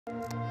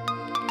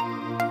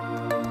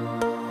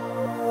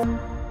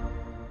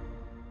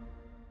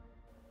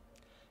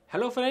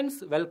Hello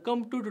friends,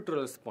 welcome to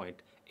Tutorials Point.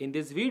 In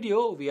this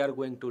video, we are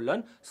going to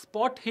learn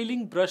spot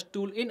healing brush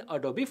tool in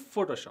Adobe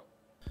Photoshop.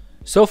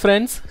 So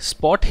friends,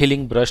 spot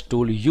healing brush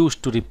tool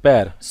used to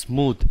repair,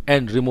 smooth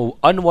and remove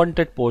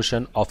unwanted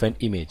portion of an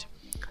image.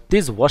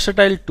 This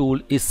versatile tool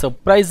is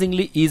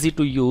surprisingly easy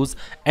to use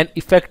and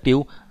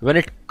effective when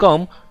it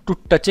comes to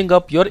touching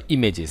up your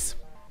images.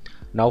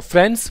 Now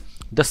friends,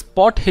 the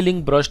spot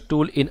healing brush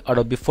tool in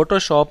Adobe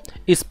Photoshop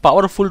is a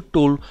powerful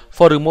tool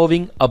for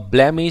removing a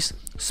blemish,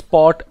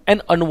 spot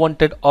and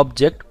unwanted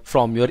object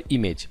from your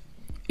image.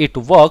 It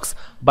works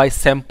by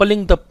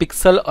sampling the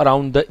pixel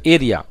around the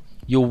area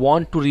you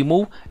want to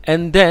remove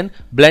and then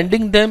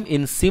blending them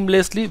in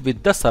seamlessly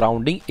with the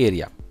surrounding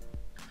area.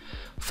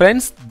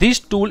 Friends, this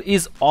tool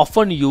is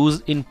often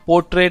used in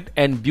portrait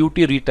and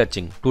beauty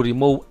retouching to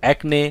remove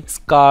acne,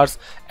 scars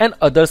and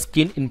other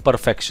skin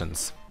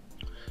imperfections.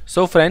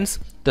 So friends,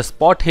 the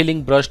spot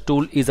healing brush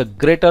tool is a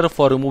greater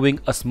for removing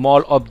a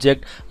small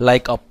object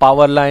like a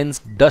power lines,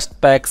 dust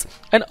specks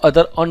and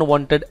other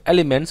unwanted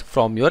elements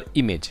from your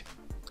image.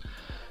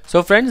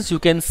 So friends, you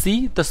can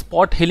see the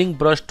spot healing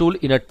brush tool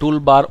in a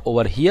toolbar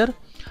over here.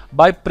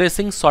 By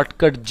pressing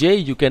shortcut J,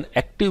 you can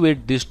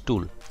activate this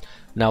tool.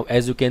 Now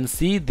as you can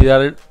see, there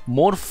are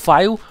more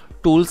 5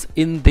 tools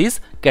in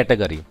this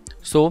category.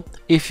 So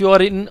if you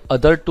are in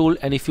other tool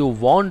and if you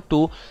want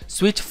to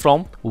switch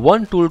from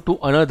one tool to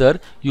another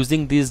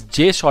using this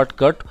J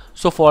shortcut,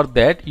 so for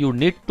that you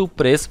need to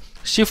press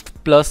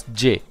Shift plus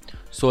J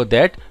so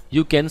that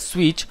you can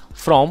switch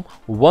from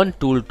one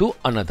tool to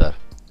another.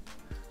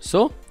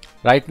 So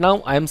right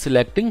now I am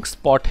selecting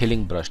spot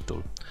healing brush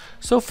tool.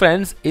 So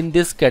friends, in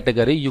this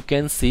category you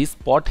can see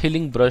spot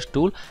healing brush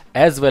tool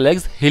as well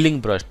as healing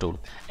brush tool,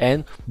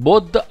 and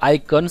both the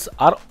icons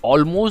are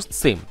almost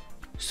same.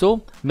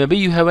 So maybe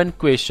you have a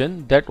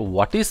question that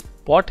what is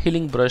spot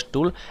healing brush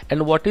tool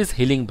and what is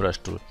healing brush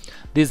tool.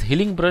 This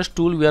healing brush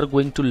tool we are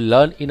going to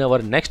learn in our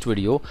next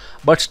video,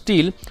 but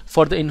still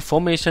for the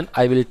information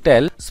I will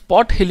tell,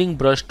 spot healing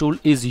brush tool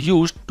is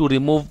used to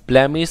remove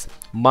blemish,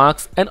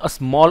 marks and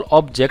small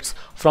objects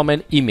from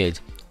an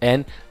image,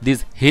 and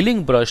this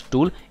healing brush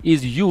tool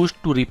is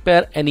used to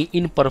repair any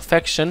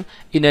imperfection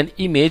in an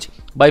image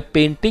by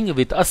painting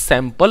with a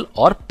sample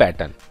or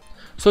pattern.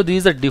 So there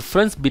is a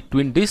difference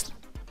between these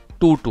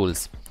two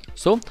tools.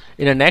 So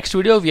in the next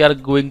video we are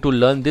going to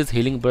learn this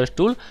healing brush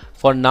tool.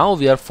 For now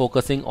we are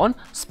focusing on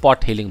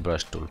spot healing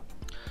brush tool.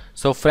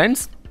 So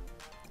friends,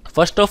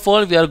 first of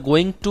all we are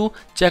going to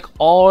check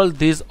all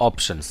these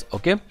options,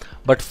 okay,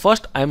 but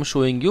first I am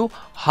showing you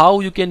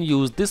how you can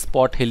use this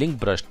spot healing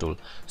brush tool.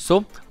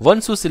 So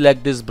once you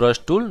select this brush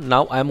tool,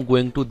 now I am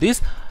going to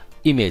this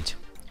image.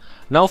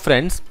 Now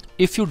friends,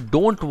 if you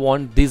don't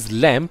want this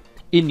lamp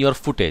in your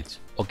footage,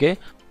 okay,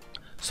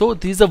 so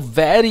these are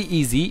very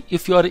easy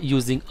if you are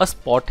using a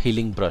spot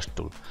healing brush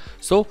tool.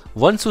 So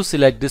once you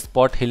select this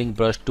spot healing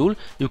brush tool,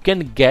 you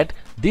can get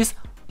this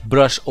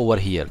brush over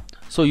here.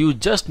 So you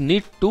just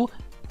need to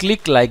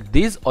click like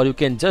this, or you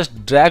can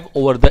just drag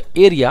over the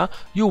area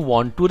you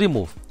want to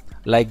remove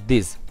like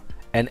this,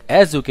 and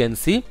as you can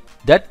see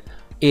that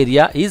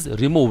area is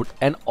removed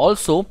and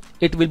also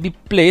it will be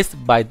placed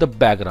by the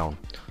background.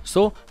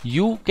 So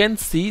you can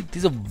see this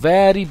is a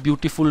very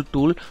beautiful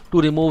tool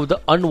to remove the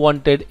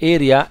unwanted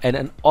area and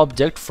an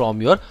object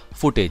from your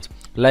footage.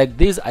 Like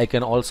this I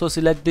can also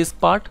select this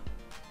part,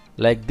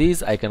 like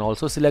this I can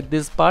also select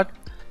this part.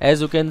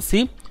 As you can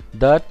see,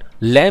 that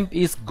lamp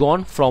is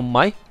gone from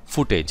my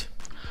footage.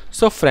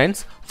 So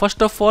friends,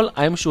 first of all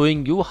I am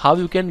showing you how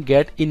you can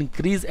get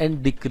increase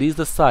and decrease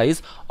the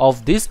size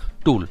of this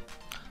tool.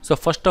 So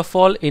first of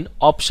all, in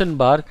option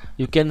bar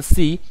you can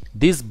see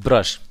this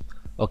brush,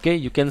 okay,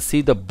 you can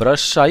see the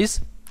brush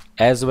size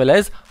as well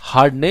as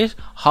hardness,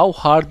 how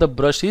hard the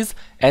brush is,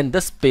 and the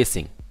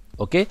spacing.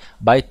 Okay,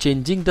 by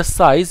changing the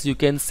size you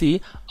can see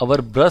our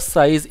brush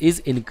size is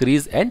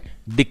increase and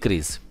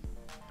decrease.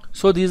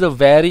 So these are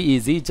very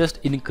easy, just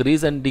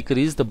increase and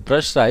decrease the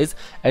brush size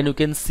and you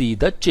can see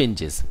the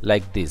changes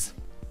like this.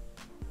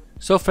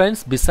 So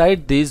friends,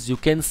 beside this you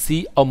can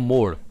see a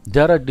mode.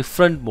 There are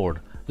different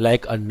mode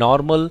like a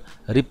normal,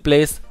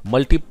 replace,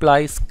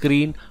 multiply,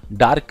 screen,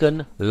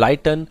 darken,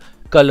 lighten,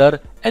 color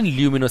and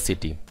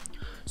luminosity.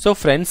 So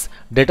friends,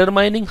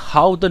 determining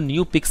how the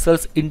new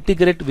pixels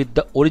integrate with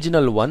the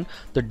original one,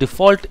 the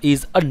default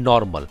is a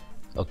normal.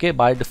 Okay,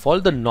 by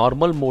default the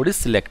normal mode is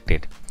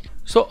selected.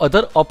 So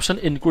other option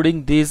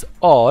including these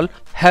all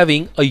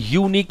having a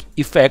unique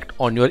effect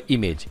on your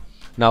image.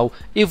 Now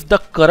if the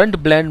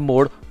current blend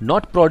mode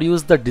not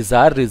produce the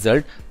desired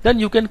result, then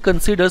you can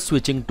consider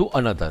switching to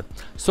another.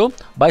 So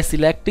by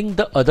selecting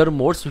the other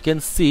modes you can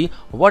see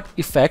what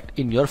effect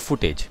in your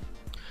footage.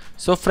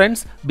 So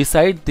friends,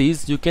 beside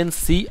these you can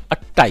see a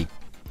type.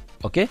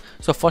 Okay,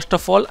 so first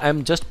of all I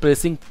am just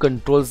pressing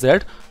Ctrl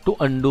Z to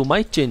undo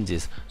my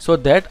changes so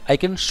that I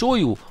can show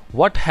you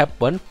what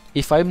happen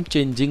if I am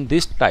changing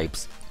these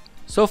types.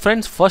 So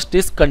friends, first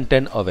is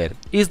content aware,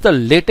 is the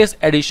latest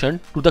addition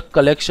to the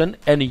collection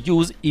and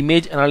use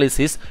image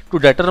analysis to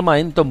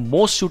determine the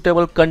most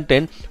suitable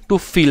content to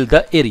fill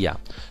the area.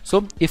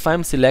 So if I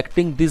am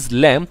selecting this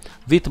lamp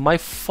with my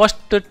first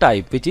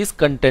type, which is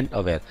content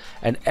aware,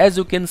 and as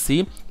you can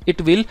see,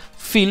 it will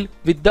fill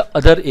with the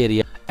other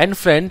area. And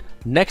friend,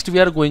 next we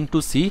are going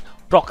to see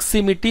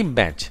proximity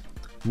match.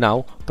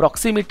 Now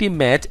proximity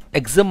match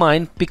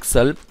examine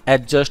pixel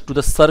adjust to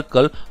the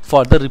circle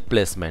for the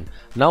replacement.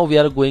 Now we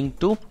are going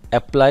to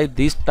apply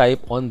this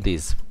type on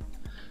this.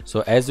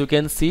 So as you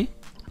can see,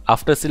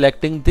 after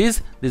selecting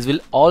this will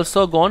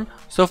also gone.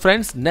 So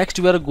friends, next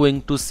we are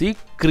going to see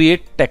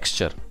create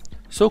texture.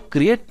 So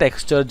create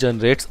texture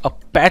generates a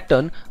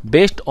pattern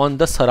based on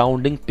the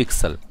surrounding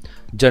pixel.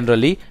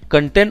 Generally,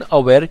 content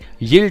aware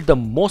yield the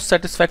most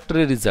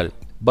satisfactory result.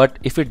 But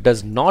if it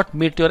does not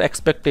meet your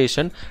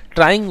expectation,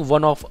 trying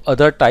one of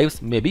other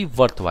types may be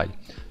worthwhile.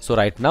 So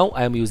right now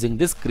I am using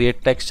this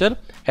create texture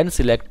and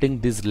selecting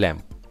this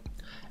lamp.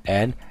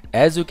 And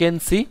as you can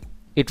see,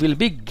 it will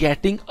be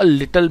getting a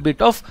little bit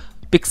of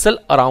pixel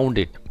around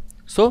it.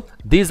 So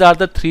these are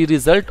the three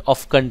results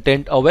of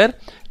content aware,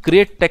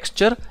 create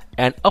texture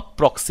and a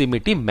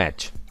proximity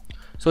match.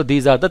 So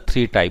these are the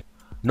three types.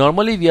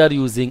 Normally we are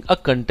using a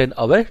content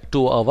aware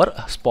to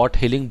our spot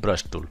healing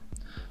brush tool.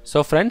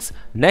 So friends,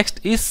 next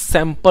is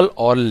sample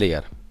all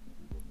layer.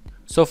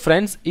 So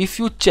friends, if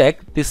you check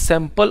this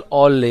sample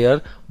all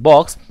layer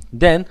box,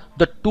 then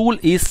the tool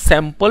is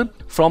sample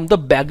from the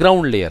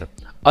background layer.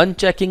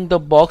 Unchecking the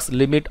box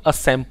limit a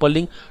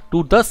sampling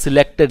to the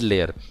selected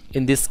layer.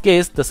 In this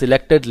case, the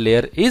selected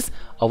layer is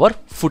our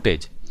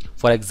footage.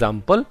 For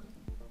example,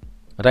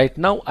 right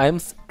now I am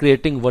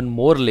creating one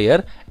more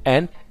layer,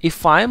 and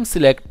if I am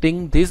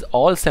selecting this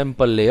all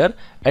sample layer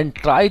and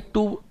try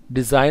to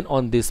design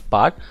on this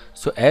part,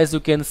 so as you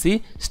can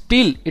see,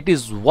 still it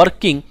is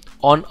working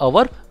on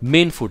our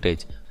main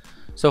footage.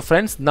 So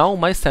friends, now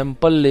my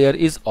sample layer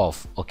is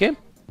off. Okay,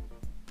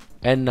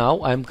 and now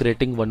I am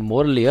creating one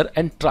more layer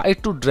and try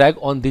to drag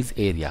on this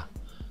area.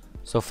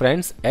 So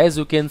friends, as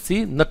you can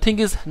see,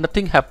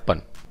 nothing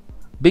happen,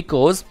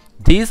 because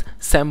this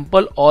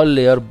sample all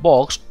layer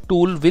box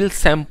tool will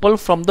sample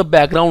from the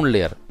background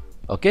layer.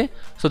 Okay,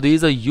 so this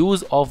is a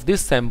use of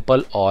this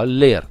sample all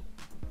layer.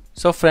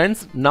 So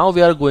friends, now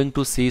we are going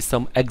to see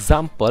some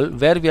example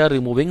where we are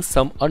removing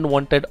some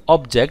unwanted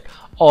object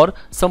or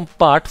some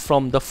part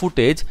from the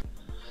footage.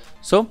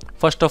 So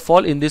first of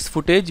all, in this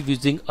footage,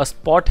 using a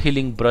spot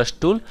healing brush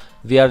tool,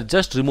 we are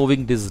just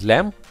removing this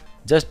lamp.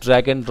 Just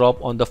drag and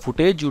drop on the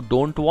footage you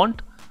don't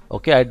want.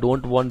 Okay, I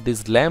don't want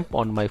this lamp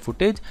on my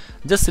footage.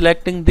 Just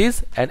selecting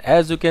this, and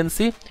as you can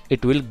see,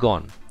 it will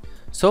gone.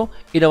 So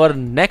in our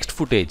next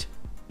footage,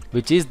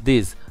 which is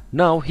this,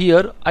 now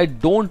here I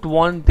don't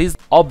want this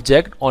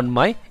object on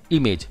my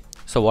image.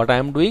 So what I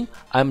am doing,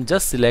 I am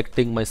just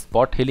selecting my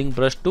spot healing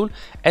brush tool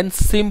and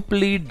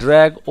simply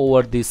drag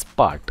over this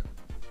part.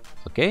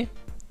 Okay,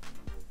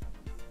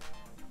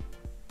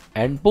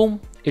 and boom,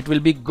 it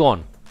will be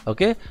gone.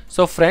 Okay,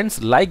 so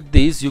friends, like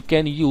this you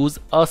can use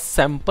a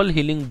sample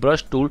healing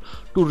brush tool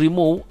to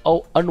remove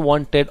an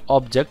unwanted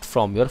object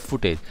from your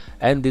footage,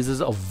 and this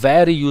is a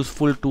very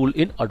useful tool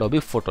in Adobe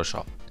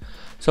Photoshop.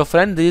 So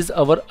friend, this is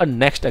our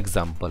next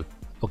example.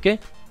 Okay,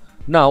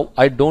 now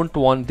I don't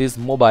want this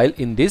mobile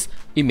in this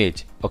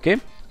image.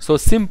 Okay, so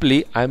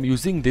simply I am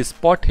using this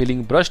spot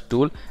healing brush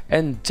tool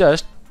and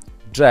just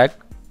drag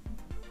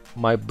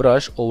my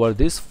brush over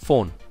this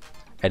phone,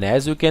 and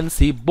as you can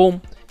see,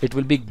 boom, it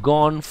will be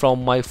gone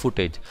from my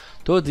footage.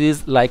 So this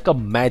is like a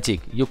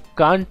magic. You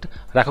can't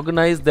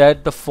recognize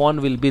that the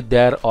phone will be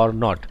there or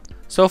not.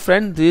 So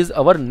friend, this is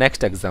our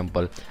next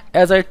example.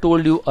 As I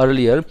told you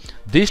earlier,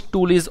 this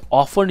tool is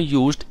often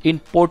used in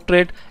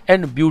portrait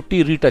and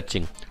beauty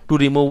retouching to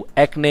remove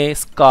acne,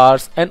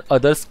 scars and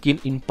other skin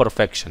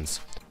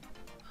imperfections.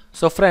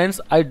 So friends,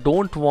 I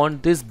don't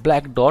want this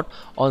black dot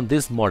on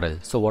this model.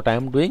 So what I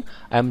am doing,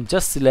 I am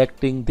just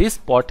selecting this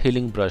spot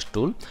healing brush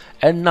tool,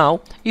 and now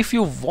if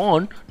you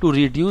want to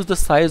reduce the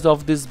size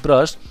of this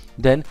brush,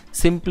 then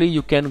simply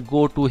you can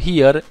go to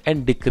here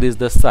and decrease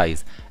the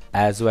size,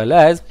 as well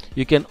as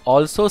you can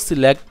also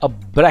select a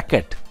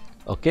bracket.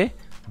 Okay,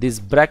 this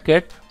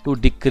bracket to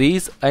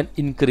decrease and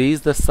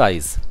increase the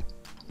size.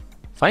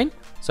 Fine.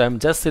 So I'm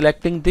just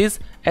selecting this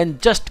and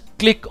just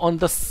click on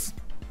the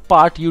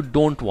part you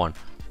don't want.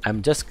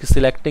 I'm just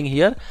selecting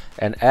here,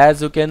 and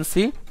as you can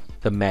see,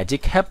 the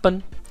magic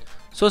happen.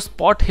 So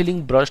spot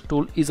healing brush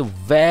tool is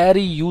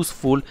very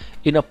useful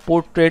in a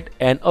portrait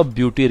and a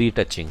beauty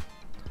retouching.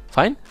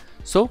 Fine.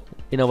 So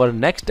in our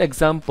next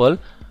example,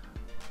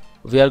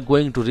 we are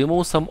going to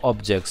remove some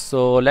objects.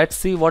 So let's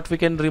see what we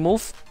can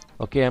remove.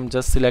 Okay, I'm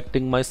just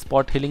selecting my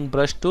spot healing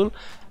brush tool,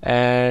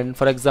 and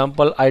for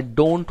example, I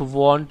don't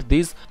want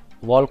this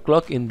wall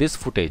clock in this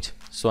footage,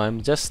 so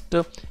I'm just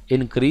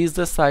increase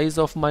the size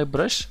of my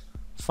brush.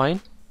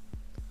 Fine,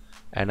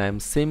 and I'm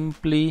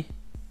simply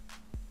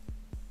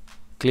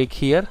click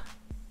here,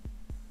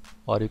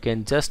 or you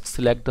can just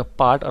select the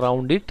part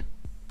around it.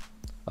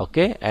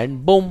 Okay,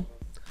 and boom.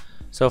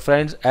 So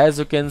friends, as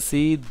you can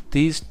see,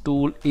 this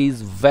tool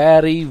is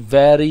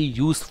very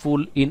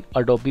useful in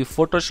Adobe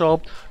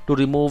Photoshop to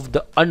remove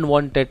the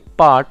unwanted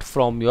part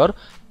from your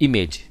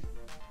image.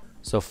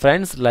 So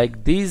friends,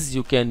 like this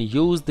you can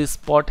use this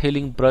spot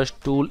healing brush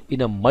tool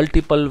in a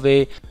multiple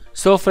way.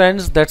 So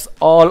friends, that's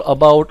all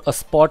about a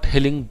spot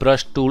healing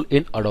brush tool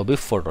in Adobe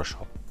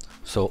Photoshop.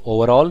 So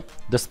overall,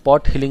 the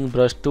spot healing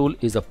brush tool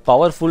is a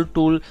powerful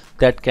tool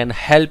that can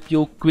help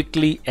you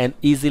quickly and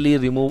easily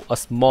remove a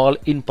small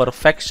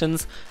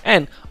imperfections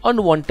and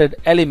unwanted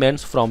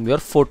elements from your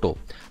photo.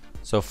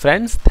 So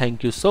friends,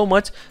 thank you so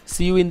much.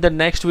 See you in the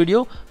next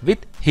video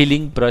with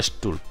healing brush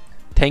tool.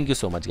 Thank you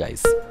so much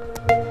guys.